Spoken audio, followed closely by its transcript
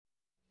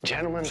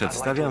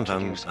Przedstawiam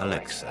wam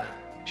Aleksę.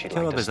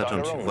 Chciałaby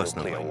zacząć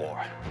własną wojnę.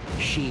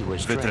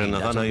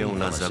 Wytrenowano ją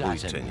na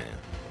zabójczynię.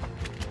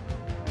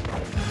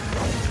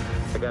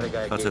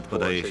 Facet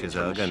podaje się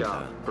za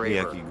agenta,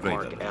 jak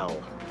Graver.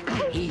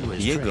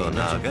 Jego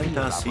na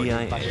agenta CIA.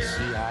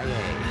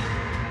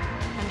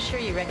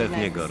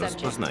 Pewnie go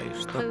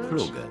rozpoznajesz, to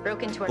Kluge.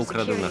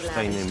 Ukradł nasz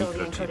tajny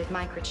mikrochip.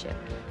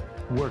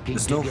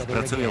 Znów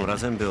pracują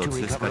razem, by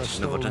odzyskać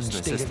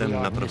nowoczesny system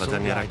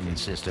naprowadzania rakiet.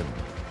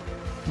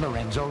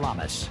 Lorenzo,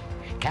 Lamas,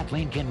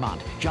 Kathleen,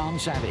 Kinmont, John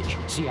Savage,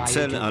 CIA.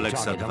 Cel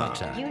Aleksa 2.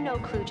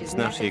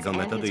 Znasz jego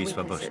metody i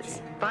słabości.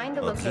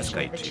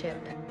 Odzyskaj chip.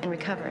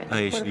 A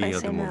jeśli jej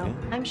odmówię?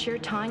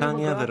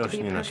 Tania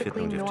wyrośnie na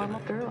świetną dziewczynę.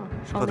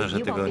 Szkoda, że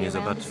tego nie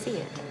zobaczy.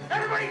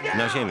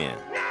 Na ziemię!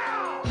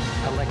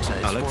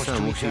 Aleksa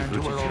musi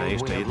wrócić na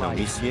jeszcze jedną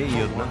misję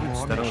i odnowić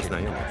starą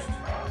znajomość.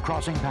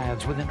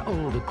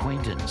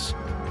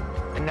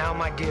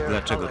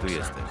 Dlaczego tu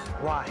jesteś?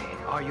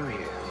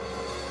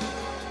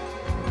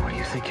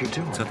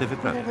 Co ty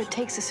wyprawiasz?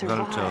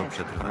 Walczę o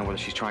przetrwanie.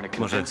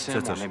 Może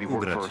chce coś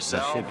ugrać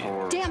za siebie.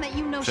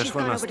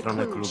 Przeszła na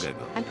stronę Klugego.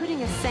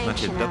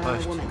 Macie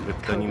dopaść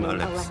kryptonim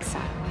Aleksy.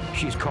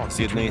 Z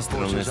jednej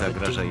strony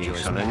zagraża jej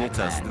szaleniec,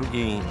 a z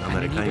drugiej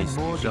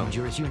amerykański rząd.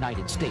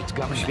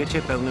 W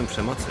świecie pełnym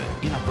przemocy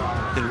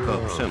tylko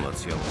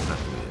przemoc ją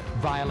uratuje.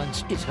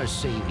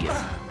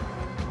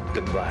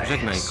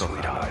 Żegnaj,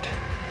 kochana.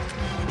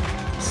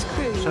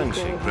 Przęń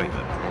się, Graver.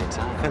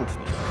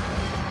 Chętnie.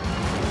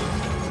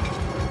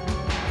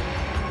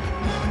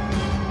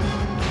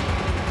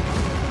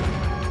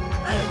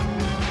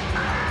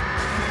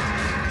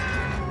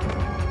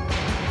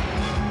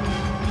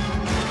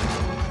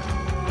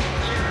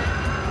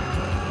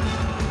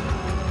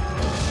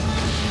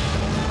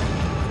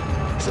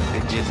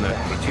 Jednak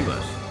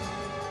wróciłaś.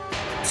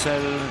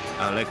 Cel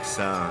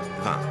Aleksa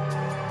 2.